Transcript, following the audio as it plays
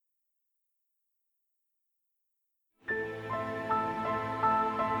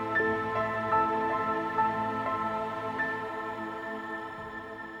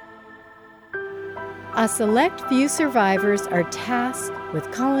A select few survivors are tasked with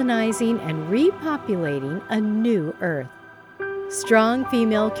colonizing and repopulating a new Earth. Strong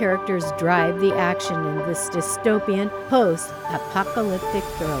female characters drive the action in this dystopian, post-apocalyptic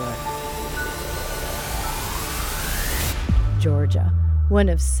thriller. Georgia, one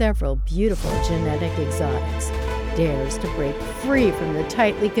of several beautiful genetic exotics, dares to break free from the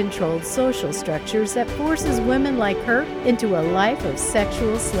tightly controlled social structures that forces women like her into a life of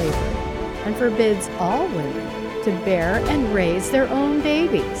sexual slavery and forbids all women to bear and raise their own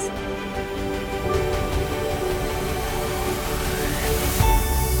babies.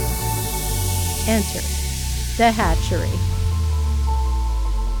 Enter the hatchery.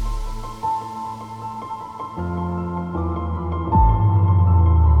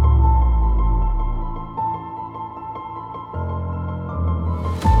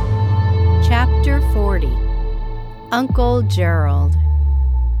 Chapter 40. Uncle Gerald.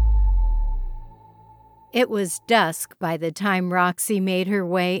 It was dusk by the time Roxy made her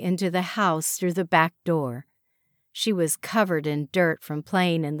way into the house through the back door. She was covered in dirt from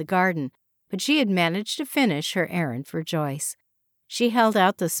playing in the garden, but she had managed to finish her errand for Joyce. She held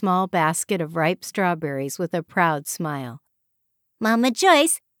out the small basket of ripe strawberries with a proud smile. "Mama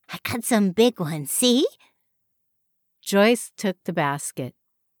Joyce, I got some big ones, see?" Joyce took the basket.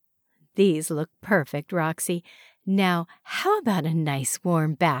 "These look perfect, Roxy. Now, how about a nice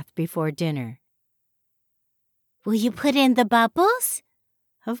warm bath before dinner?" "Will you put in the bubbles?"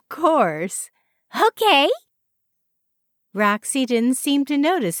 "Of course." "Okay." Roxy didn't seem to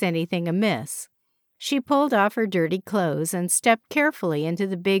notice anything amiss. She pulled off her dirty clothes and stepped carefully into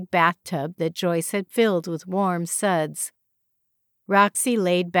the big bathtub that Joyce had filled with warm suds. Roxy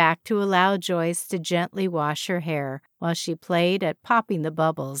laid back to allow Joyce to gently wash her hair while she played at popping the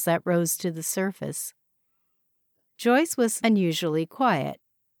bubbles that rose to the surface. Joyce was unusually quiet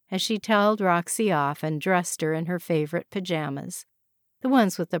as she toweled Roxy off and dressed her in her favorite pajamas, the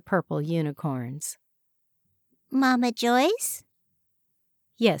ones with the purple unicorns. "Mama Joyce?"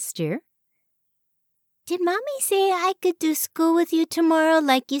 "Yes, dear?" "Did Mommy say I could do school with you tomorrow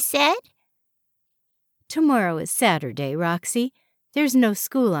like you said?" "Tomorrow is Saturday, Roxy. There's no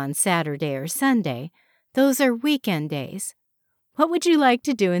school on Saturday or Sunday. Those are weekend days. What would you like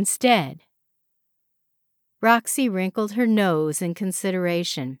to do instead?" Roxy wrinkled her nose in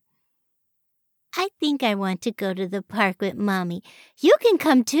consideration. "I think I want to go to the park with Mommy. You can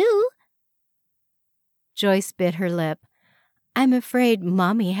come too." Joyce bit her lip. "I'm afraid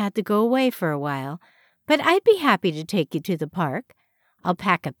Mommy had to go away for a while, but I'd be happy to take you to the park. I'll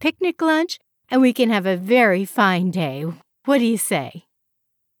pack a picnic lunch, and we can have a very fine day. What do you say?"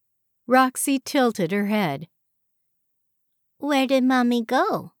 Roxy tilted her head. "Where did Mommy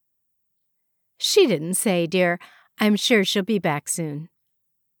go?" "She didn't say, dear. I'm sure she'll be back soon."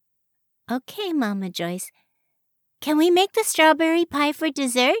 "Okay, Mama Joyce. Can we make the strawberry pie for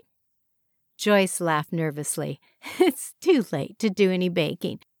dessert?" Joyce laughed nervously. "It's too late to do any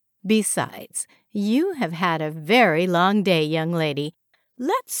baking. Besides, you have had a very long day, young lady.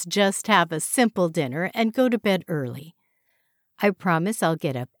 Let's just have a simple dinner and go to bed early. I promise I'll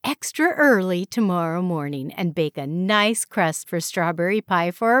get up extra early tomorrow morning and bake a nice crust for strawberry pie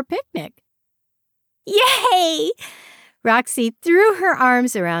for our picnic." "Yay!" Roxy threw her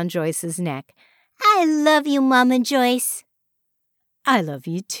arms around Joyce's neck. "I love you, Mama Joyce." "I love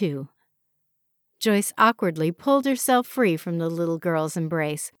you, too." Joyce awkwardly pulled herself free from the little girl's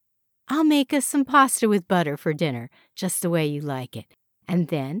embrace. "I'll make us some pasta with butter for dinner, just the way you like it. And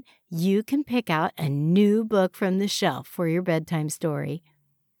then you can pick out a new book from the shelf for your bedtime story."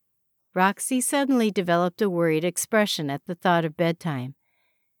 Roxy suddenly developed a worried expression at the thought of bedtime.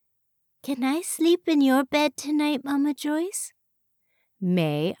 "Can I sleep in your bed tonight, Mama Joyce?"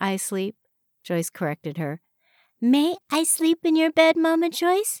 "May I sleep?" Joyce corrected her. "May I sleep in your bed, Mama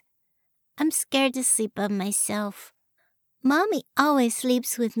Joyce? I'm scared to sleep by myself. Mommy always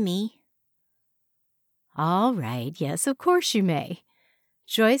sleeps with me." "All right, yes, of course you may."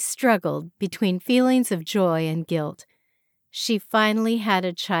 Joyce struggled between feelings of joy and guilt. She finally had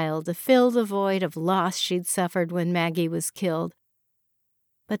a child to fill the void of loss she'd suffered when Maggie was killed.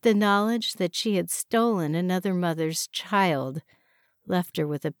 But the knowledge that she had stolen another mother's child left her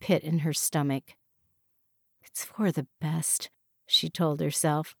with a pit in her stomach. "It's for the best," she told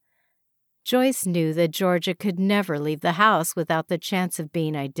herself. Joyce knew that Georgia could never leave the house without the chance of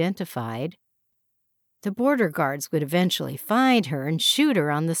being identified. The border guards would eventually find her and shoot her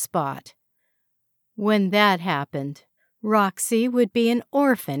on the spot. When that happened, Roxy would be an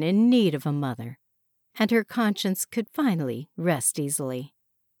orphan in need of a mother, and her conscience could finally rest easily.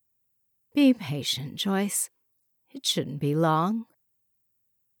 Be patient, Joyce. It shouldn't be long.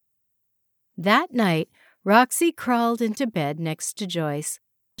 That night, Roxy crawled into bed next to Joyce.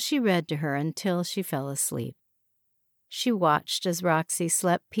 She read to her until she fell asleep. She watched as Roxy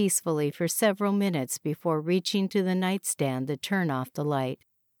slept peacefully for several minutes before reaching to the nightstand to turn off the light.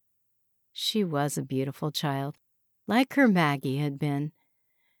 She was a beautiful child, like her Maggie had been.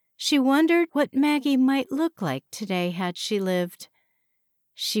 She wondered what Maggie might look like today had she lived.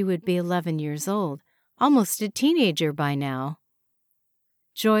 She would be 11 years old, almost a teenager by now.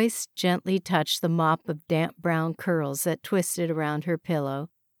 Joyce gently touched the mop of damp brown curls that twisted around her pillow.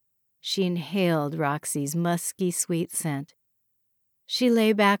 She inhaled Roxy's musky, sweet scent. She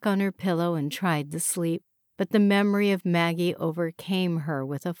lay back on her pillow and tried to sleep, but the memory of Maggie overcame her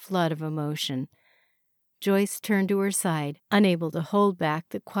with a flood of emotion. Joyce turned to her side, unable to hold back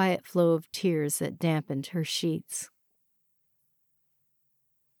the quiet flow of tears that dampened her sheets.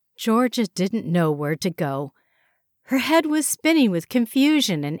 Georgia didn't know where to go. Her head was spinning with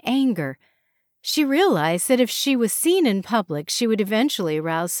confusion and anger. She realized that if she was seen in public, she would eventually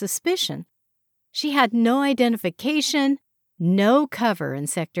arouse suspicion. She had no identification, no cover in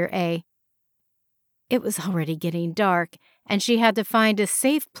Sector A. It was already getting dark, and she had to find a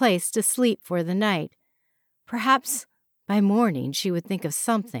safe place to sleep for the night. Perhaps by morning she would think of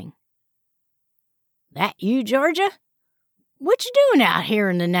something. "That you, Georgia? What you doing out here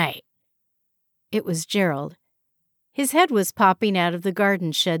in the night?" It was Gerald. His head was popping out of the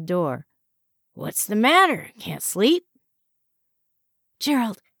garden shed door. "What's the matter? Can't sleep?"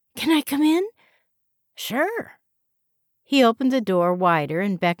 "Gerald, can I come in?" "Sure." He opened the door wider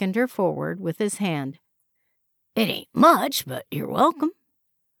and beckoned her forward with his hand. "It ain't much, but you're welcome."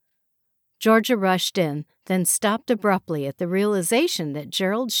 Georgia rushed in, then stopped abruptly at the realization that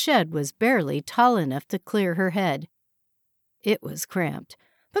Gerald's shed was barely tall enough to clear her head. It was cramped,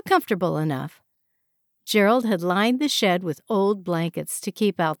 but comfortable enough. Gerald had lined the shed with old blankets to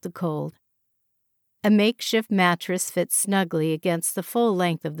keep out the cold. A makeshift mattress fit snugly against the full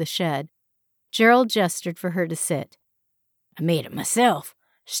length of the shed. Gerald gestured for her to sit. "I made it myself.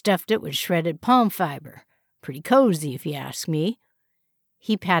 Stuffed it with shredded palm fiber. Pretty cozy, if you ask me."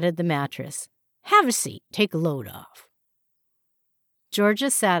 He patted the mattress. "Have a seat. Take a load off." Georgia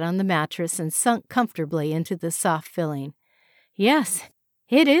sat on the mattress and sunk comfortably into the soft filling. "Yes,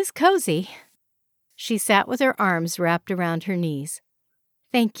 it is cozy." She sat with her arms wrapped around her knees.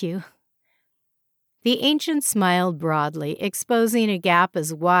 "Thank you." The ancient smiled broadly, exposing a gap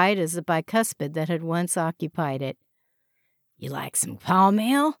as wide as the bicuspid that had once occupied it. "You like some palm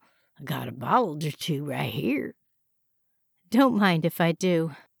ale? I got a bottle or two right here." "Don't mind if I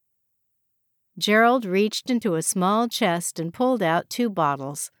do." Gerald reached into a small chest and pulled out 2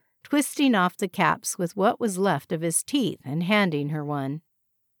 bottles, twisting off the caps with what was left of his teeth and handing her one.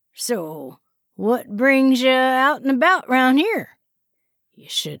 "So, what brings you out and about round here? You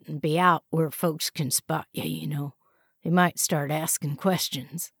shouldn't be out where folks can spot you, you know. They might start asking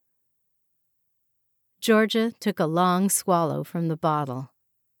questions." Georgia took a long swallow from the bottle.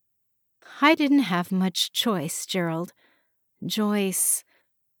 "I didn't have much choice, Gerald. Joyce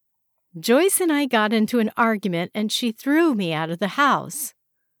and I got into an argument, and she threw me out of the house."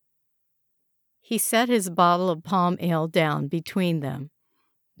 He set his bottle of palm ale down between them.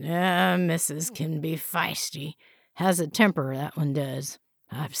 Missus can be feisty. Has a temper, that one does.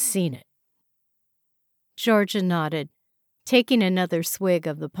 I've seen it." Georgia nodded, taking another swig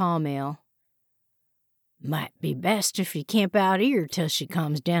of the palm ale. "Might be best if you camp out here till she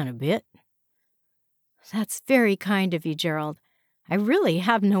calms down a bit." "That's very kind of you, Gerald. I really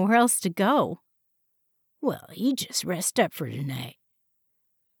have nowhere else to go." "Well, you just rest up for tonight."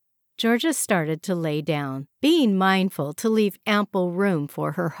 Georgia started to lay down, being mindful to leave ample room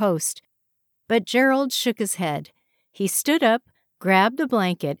for her host. But Gerald shook his head. He stood up, grabbed a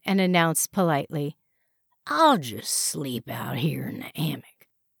blanket, and announced politely, "I'll just sleep out here in the hammock.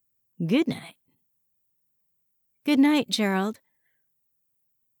 Good night." "Good night, Gerald."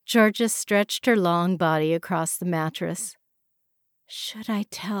 Georgia stretched her long body across the mattress. Should I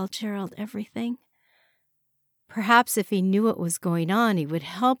tell Gerald everything? Perhaps if he knew what was going on, he would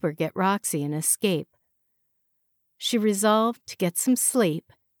help her get Roxy and escape. She resolved to get some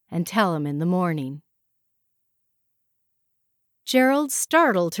sleep and tell him in the morning. Gerald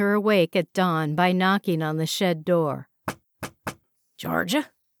startled her awake at dawn by knocking on the shed door.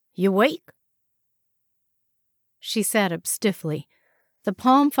 "Georgia, you awake?" She sat up stiffly. The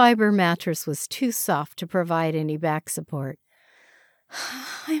palm fiber mattress was too soft to provide any back support.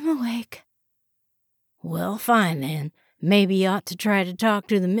 "I'm awake." "Well, fine then. Maybe you ought to try to talk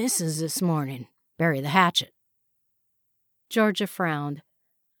to the missus this morning. Bury the hatchet." Georgia frowned.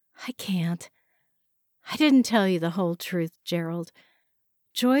 "I can't. I didn't tell you the whole truth, Gerald.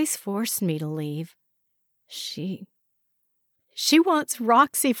 Joyce forced me to leave. She wants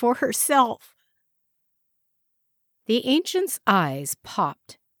Roxy for herself." The ancient's eyes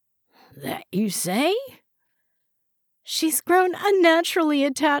popped. "That you say?" "She's grown unnaturally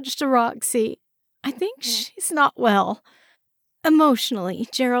attached to Roxy. I think she's not well. Emotionally,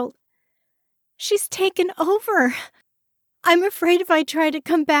 Gerald. She's taken over. I'm afraid if I try to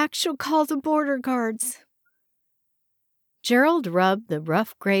come back, she'll call the border guards." Gerald rubbed the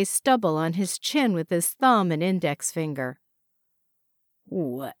rough gray stubble on his chin with his thumb and index finger.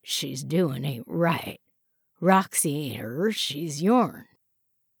 "What she's doing ain't right. Roxy ain't hers, she's yourn."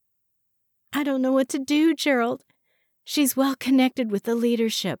 "I don't know what to do, Gerald. She's well connected with the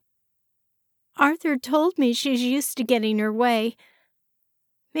leadership. Arthur told me she's used to getting her way.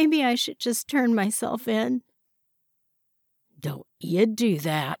 Maybe I should just turn myself in." "Don't you do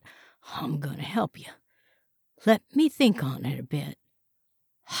that. I'm going to help you. Let me think on it a bit.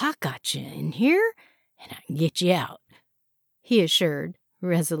 I got you in here, and I can get you out," he assured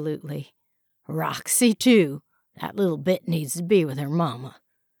resolutely. "Roxy, too. That little bit needs to be with her mama."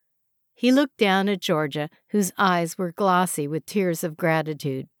 He looked down at Georgia, whose eyes were glossy with tears of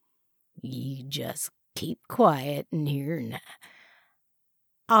gratitude. "You just keep quiet in here, and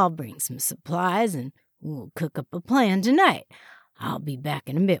I'll bring some supplies, and we'll cook up a plan tonight. I'll be back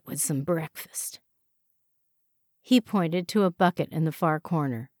in a bit with some breakfast." He pointed to a bucket in the far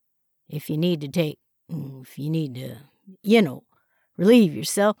corner. If you need to, relieve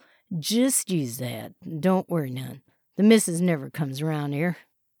yourself, just use that. Don't worry none. The missus never comes around here."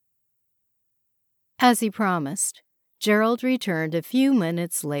 As he promised, Gerald returned a few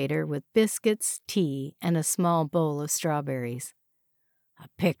minutes later with biscuits, tea, and a small bowl of strawberries. "I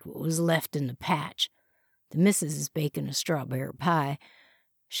picked what was left in the patch. The missus is baking a strawberry pie.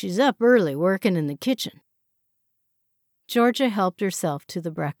 She's up early working in the kitchen." Georgia helped herself to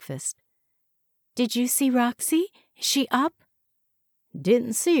the breakfast. "Did you see Roxy? Is she up?"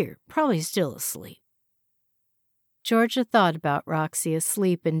 "Didn't see her. Probably still asleep." Georgia thought about Roxy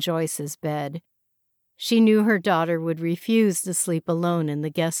asleep in Joyce's bed. She knew her daughter would refuse to sleep alone in the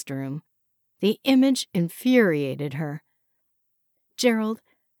guest room. The image infuriated her. "Gerald,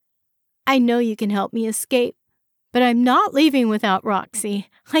 I know you can help me escape, but I'm not leaving without Roxy.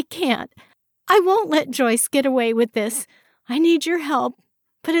 I can't. I won't let Joyce get away with this. I need your help,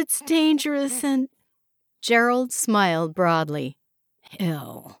 but it's dangerous and—" Gerald smiled broadly.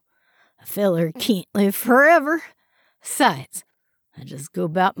 "Hell, a feller can't live forever. Besides, I just go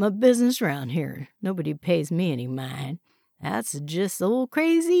about my business round here. Nobody pays me any mind. That's just old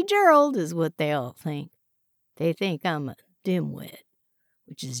crazy Gerald is what they all think. They think I'm a dimwit,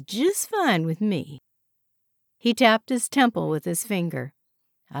 which is just fine with me." He tapped his temple with his finger.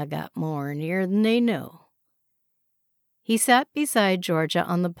 "I got more in here than they know." He sat beside Georgia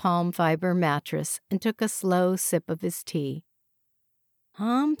on the palm fiber mattress and took a slow sip of his tea.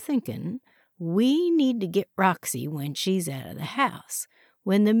 "I'm thinking we need to get Roxy when she's out of the house,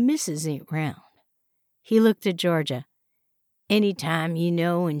 when the missus ain't round." He looked at Georgia. "Any time you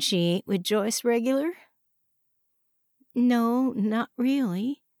know when she ain't with Joyce regular?" "No, not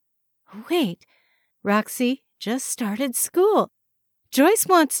really. Wait, Roxy just started school. Joyce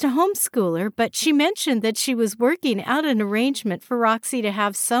wants to homeschool her, but she mentioned that she was working out an arrangement for Roxy to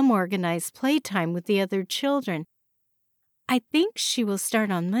have some organized playtime with the other children. I think she will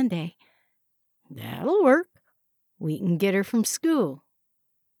start on Monday." "That'll work. We can get her from school."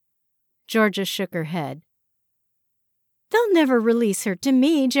 Georgia shook her head. "They'll never release her to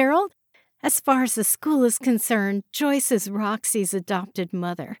me, Gerald. As far as the school is concerned, Joyce is Roxy's adopted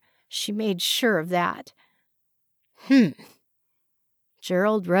mother. She made sure of that."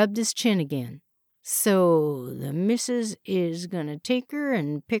 Gerald rubbed his chin again. "So the missus is going to take her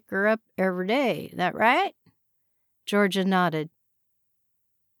and pick her up every day, that right?" Georgia nodded.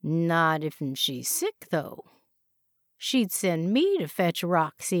 "Not if she's sick, though. She'd send me to fetch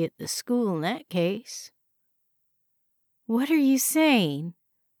Roxy at the school in that case." "What are you saying?"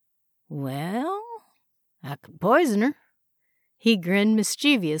 "Well, I could poison her." He grinned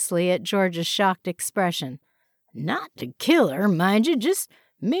mischievously at Georgia's shocked expression. "Not to kill her, mind you, just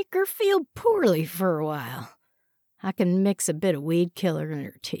make her feel poorly for a while. I can mix a bit of weed killer in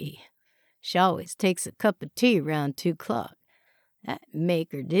her tea. She always takes a cup of tea around 2:00. That'd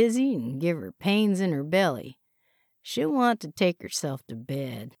make her dizzy and give her pains in her belly. She'll want to take herself to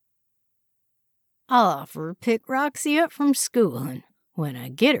bed. I'll offer to pick Roxy up from school, and when I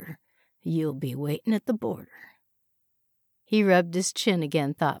get her, you'll be waiting at the border." He rubbed his chin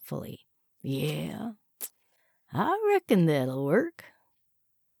again thoughtfully. "Yeah, I reckon that'll work."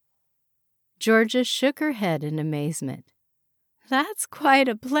 Georgia shook her head in amazement. That's quite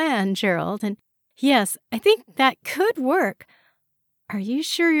a plan, Gerald, and yes, I think that could work. Are you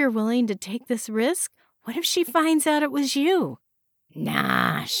sure you're willing to take this risk? What if she finds out it was you?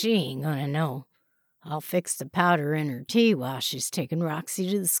 Nah, she ain't gonna know. I'll fix the powder in her tea while she's taking Roxy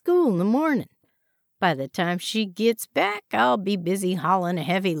to the school in the morning. By the time she gets back, I'll be busy hauling a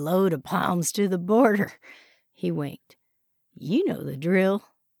heavy load of palms to the border. He winked. You know the drill.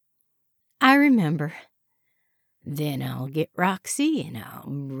 I remember. Then I'll get Roxy and I'll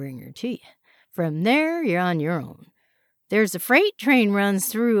bring her to you. From there, you're on your own. There's a freight train runs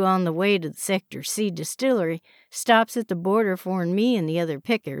through on the way to the Sector C distillery, stops at the border for me and the other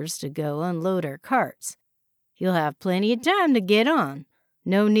pickers to go unload our carts. You'll have plenty of time to get on.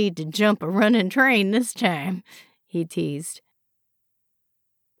 No need to jump a running train this time, he teased.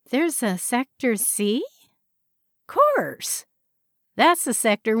 There's a Sector C? Course. That's the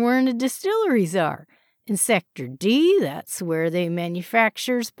sector where the distilleries are. In Sector D, that's where they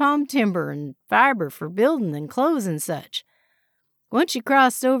manufactures palm timber and fiber for building and clothes and such. Once you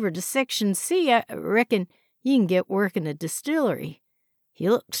cross over to Section C, I reckon you can get work in a distillery.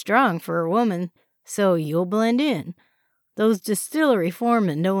 You look strong for a woman, so you'll blend in. Those distillery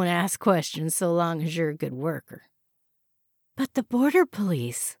foremen don't ask questions so long as you're a good worker. But the border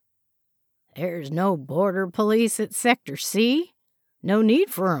police? There's no border police at Sector C. No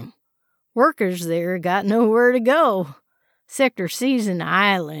need for 'em. Workers there got nowhere to go. Sector C's an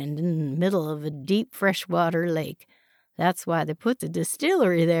island in the middle of a deep freshwater lake. That's why they put the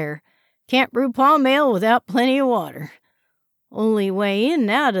distillery there. Can't brew palm ale without plenty of water. Only way in and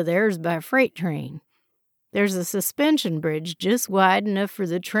out of there is by freight train. There's a suspension bridge just wide enough for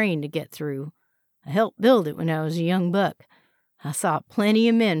the train to get through. I helped build it when I was a young buck. I saw plenty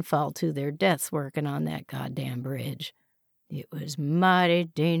of men fall to their deaths working on that goddamn bridge. It was mighty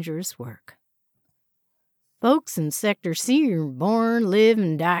dangerous work. Folks in Sector C are born, live,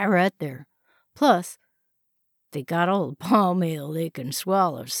 and die right there. Plus, they got all the palm ale they can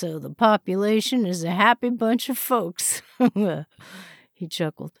swallow, so the population is a happy bunch of folks. He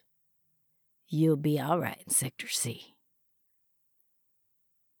chuckled. You'll be all right in Sector C.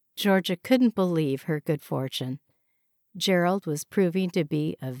 Georgia couldn't believe her good fortune. Gerald was proving to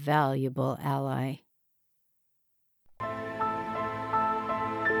be a valuable ally.